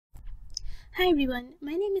Hi everyone,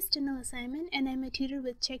 my name is Stenila S and I'm a tutor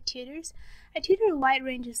with Chegg Tutors. I tutor a wide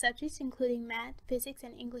range of subjects including math, physics,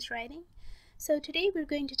 and English writing. So today we're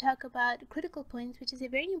going to talk about critical points, which is a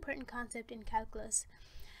very important concept in calculus.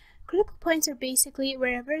 Critical points are basically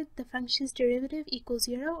wherever the function's derivative equals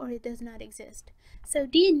 0 or it does not exist. So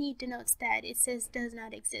D and E denotes that it says does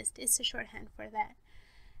not exist. It's a shorthand for that.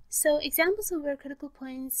 So examples of where critical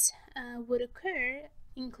points would occur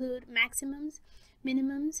include maximums,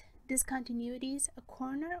 minimums, discontinuities, a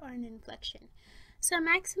corner, or an inflection. So a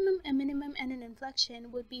maximum, a minimum, and an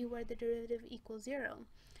inflection would be where the derivative equals 0.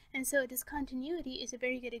 And so a discontinuity is a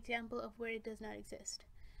very good example of where it does not exist.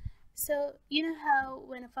 So you know how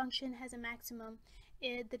when a function has a maximum,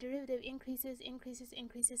 the derivative increases,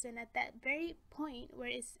 and at that very point where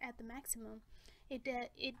it's at the maximum,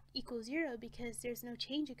 it equals 0 because there's no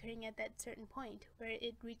change occurring at that certain point where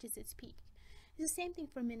it reaches its peak. It's the same thing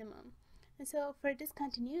for minimum. And so for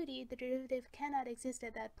discontinuity, the derivative cannot exist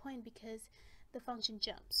at that point because the function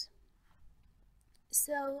jumps.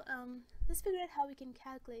 So let's figure out how we can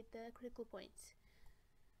calculate the critical points.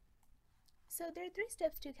 So there are 3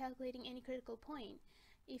 steps to calculating any critical point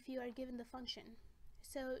if you are given the function.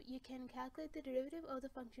 So you can calculate the derivative of the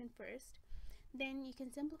function first, then you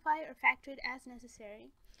can simplify or factor it as necessary,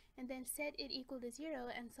 and then set it equal to 0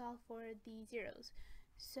 and solve for the zeros.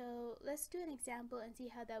 So let's do an example and see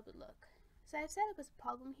how that would look. So I've set up a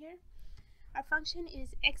problem here. Our function is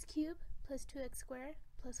x cubed plus 2x squared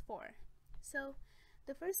plus 4. So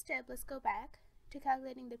the first step, let's go back to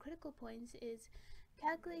calculating the critical points, is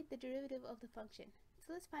calculate the derivative of the function.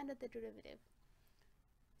 So let's find out the derivative.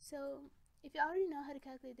 So if you already know how to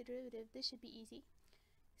calculate the derivative, this should be easy.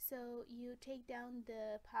 So you take down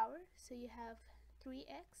the power, so you have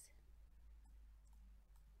 3x,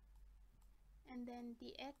 and then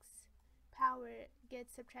the x power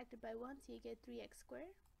gets subtracted by 1, so you get 3x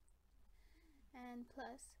squared, and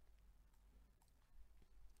plus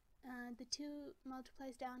the 2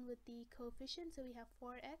 multiplies down with the coefficient, so we have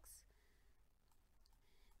 4x,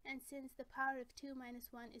 and since the power of 2 minus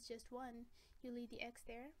 1 is just 1, you leave the x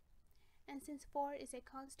there, and since 4 is a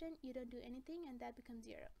constant, you don't do anything, and that becomes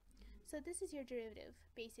 0. So this is your derivative,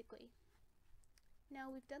 basically. Now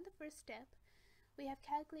we've done the first step. We have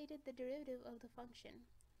calculated the derivative of the function.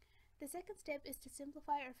 The second step is to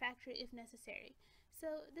simplify or factor if necessary.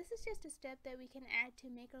 So this is just a step that we can add to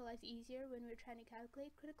make our life easier when we're trying to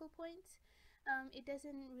calculate critical points. It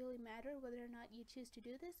doesn't really matter whether or not you choose to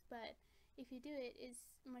do this, but if you do it, it's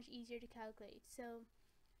much easier to calculate. So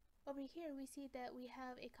over here we see that we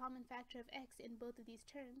have a common factor of x in both of these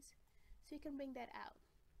terms, so we can bring that out.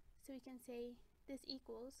 So we can say this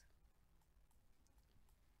equals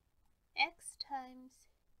x times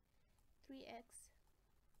 3x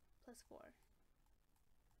plus 4.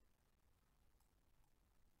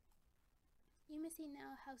 You may see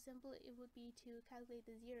now how simple it would be to calculate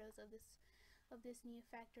the zeros of this new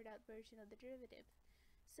factored out version of the derivative.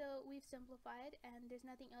 So we've simplified, and there's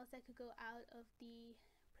nothing else that could go out of the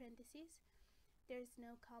parentheses. There's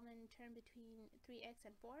no common term between 3x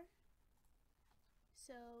and 4.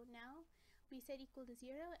 So now we set equal to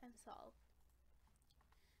 0 and solve.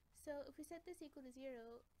 So if we set this equal to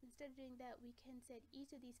 0, instead of doing that, we can set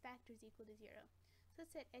each of these factors equal to 0. So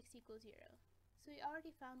let's set x equals 0. So we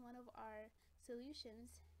already found one of our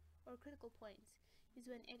solutions, or critical points, is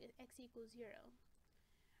when x equals 0.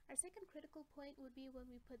 Our second critical point would be when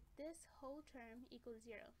we put this whole term equal to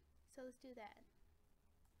 0. So let's do that.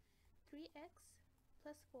 3x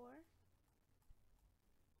plus 4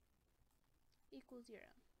 equals 0.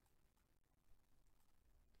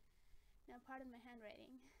 Now pardon my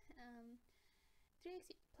handwriting.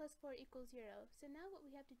 3x plus 4 equals 0. So now what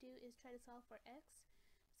we have to do is try to solve for x.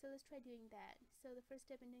 So let's try doing that. So the first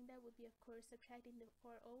step in doing that would be, of course, subtracting the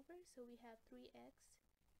 4 over. So we have 3x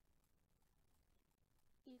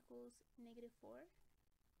equals negative 4.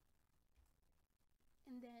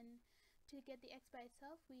 And then to get the x by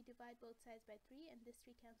itself, we divide both sides by 3, and this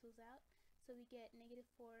 3 cancels out. So we get negative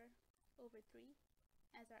 4 over 3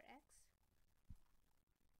 as our x.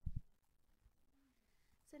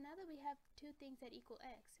 So now that we have two things that equal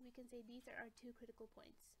x, we can say these are our two critical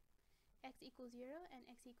points. X equals 0 and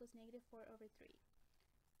x equals negative 4 over 3.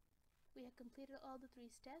 We have completed all the 3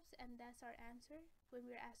 steps, and that's our answer when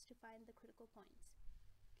we were asked to find the critical points.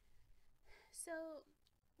 So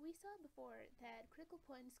we saw before that critical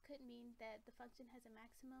points could mean that the function has a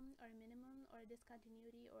maximum or a minimum or a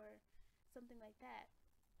discontinuity or something like that.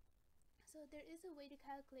 So there is a way to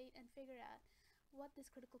calculate and figure out what this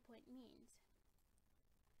critical point means.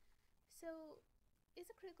 So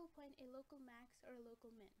is a critical point a local max or a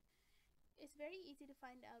local min? It's very easy to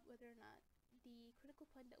find out whether or not the critical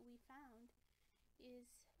point that we found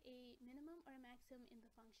a minimum or a maximum in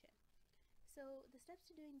the function. So the steps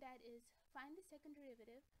to doing that is find the second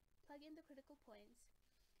derivative, plug in the critical points,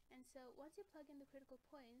 and so once you plug in the critical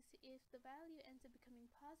points, if the value ends up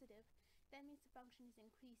becoming positive, that means the function is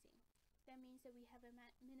increasing. That means that we have a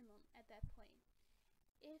minimum at that point.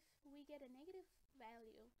 If we get a negative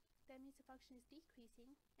value, that means the function is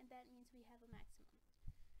decreasing, and that means we have a maximum.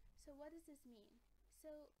 So what does this mean?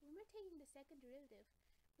 So when we're taking the second derivative,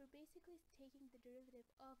 we're basically taking the derivative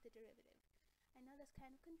of the derivative. I know that's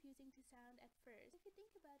kind of confusing to sound at first. If you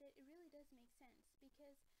think about it, it really does make sense,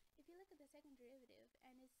 because if you look at the second derivative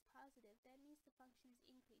and it's positive, that means the function is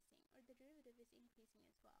increasing, or the derivative is increasing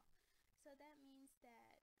as well. So that means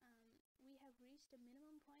that we have reached a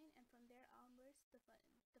minimum point, and from there onwards the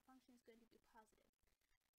function is going to be positive.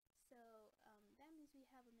 So that means we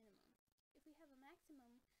have a minimum. If we have a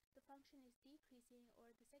maximum, the function is decreasing,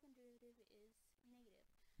 or the second derivative is negative.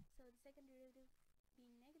 So the second derivative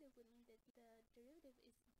being negative would mean that the derivative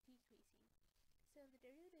is decreasing. So if the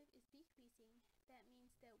derivative is decreasing, that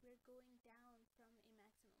means that we're going down from a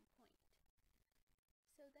maximum point.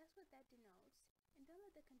 So that's what that denotes. And don't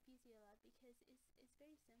let that confuse you a lot, because it's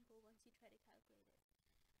very simple once you try to calculate it.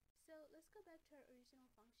 So let's go back to our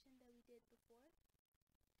original function that we did before.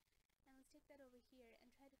 And let's take that over here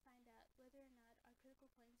and try to find out whether or not our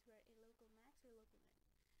critical points were a local max or local min.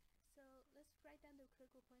 So let's write down the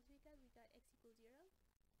critical points we got. We got x equals 0.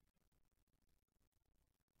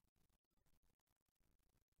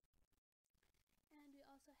 And we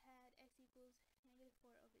also had x equals negative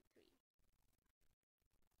 4 over 3.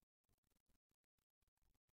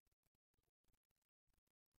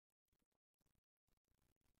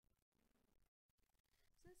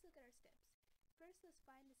 So let's look at our steps. First, let's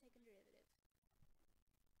find the second derivative.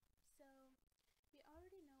 So we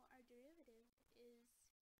already know our derivative is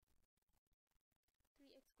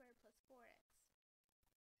 3x squared plus 4x.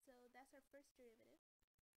 So that's our first derivative.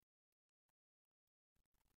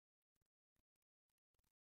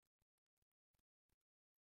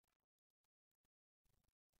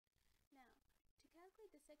 Now, to calculate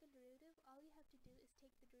the second derivative, all you have to do is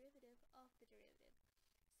take the derivative of the derivative.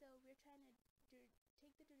 So we're trying to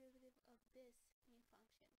take the derivative of this new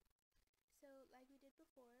function. So like we did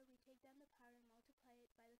before, we take down the power and multiply it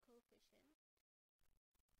by the coefficient.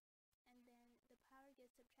 And then the power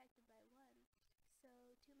gets subtracted by 1.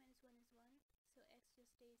 So 2 minus 1 is 1, so x just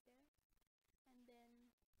stays there. And then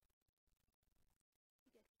we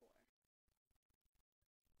get 4.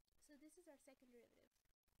 So this is our second derivative.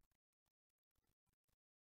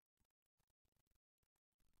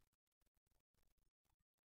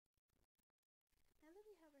 Now that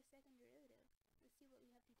we have our second derivative, let's see what we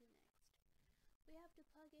have to do next. We have to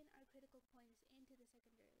plug in our critical points into the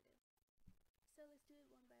second derivative. So let's do it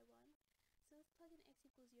one by one. So let's plug in x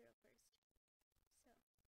equals 0 first. So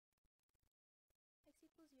x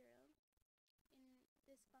equals 0 in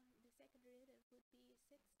this the second derivative would be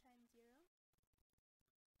 6 times 0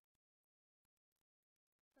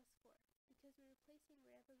 plus 4, because we're replacing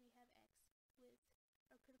wherever we have x with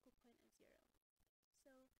our critical point of 0.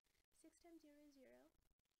 So 6 times 0 is 0,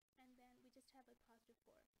 and then we just have a positive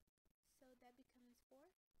 4. So that becomes 4.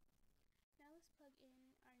 Now let's plug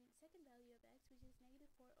in our second value of x, which is negative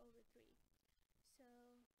 4 over 3. So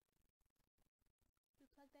we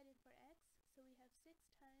plug that in for x, so we have 6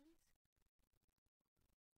 times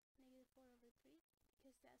negative 4 over 3,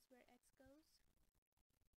 because that's where x goes,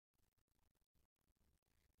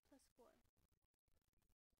 plus 4.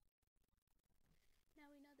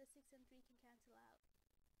 Now we know that 6 and 3 can cancel out,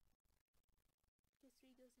 because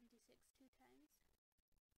 3 goes into 6 2 times.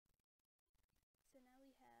 So now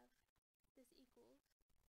we have this equals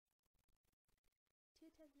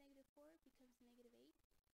 2 times negative 4 becomes negative 8.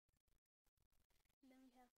 And then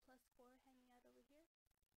we have plus 4 hanging out over here.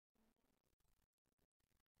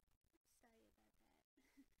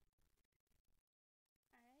 Sorry about that.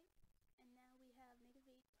 Alright, and now we have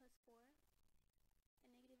negative 8 plus 4.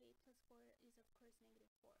 And negative 8 plus 4 is of course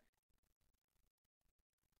negative 4.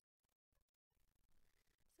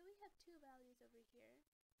 So we have two values over here.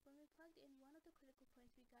 When we plugged in one of the critical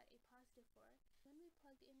points, we got a positive 4. When we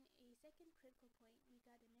plugged in a second critical point, we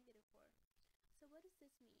got a negative 4. So what does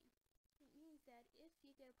this mean? It means that if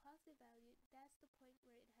you get a positive value, that's the point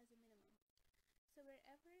where it has a minimum. So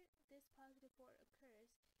wherever this positive 4 occurs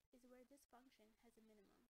is where this function has a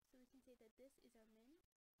minimum. So we can say that this is our min,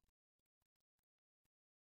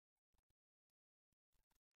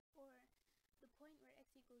 or the point where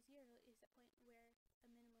x equals 0 is the point where a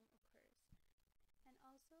minimum occurs. And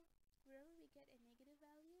also, wherever we get a negative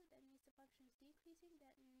value, that means the function is decreasing.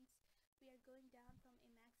 That means we are going down from a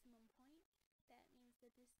maximum point. That means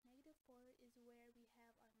that this negative or is where we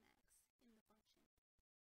have our max in the function.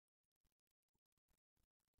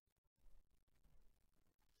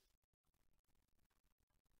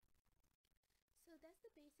 So that's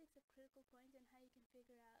the basics of critical points and how you can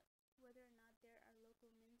figure out whether or not there are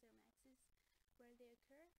local mins or maxes where they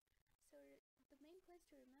occur. So the main points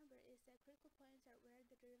to remember is that critical points are where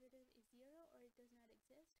the derivative is 0 or it does not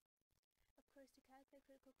exist. Of course, to calculate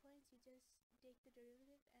critical points, you just take the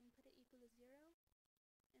derivative and put it equal to 0.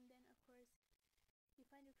 And then, of course, you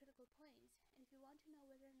find your critical points. And if you want to know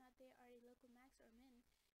whether or not they are a local max or min,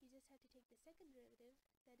 you just have to take the second derivative,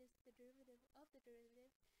 that is the derivative of the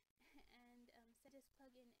derivative, and just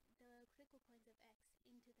plug in the critical points of x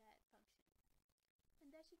into that function.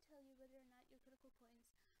 And that should tell you whether or not your critical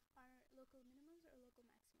points are local minimums or local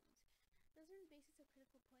maximums. Those are the basics of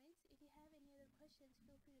critical points. If you have any other questions,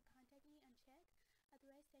 feel free to contact me on Chegg.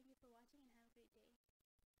 Otherwise, thank you for watching and have a great day.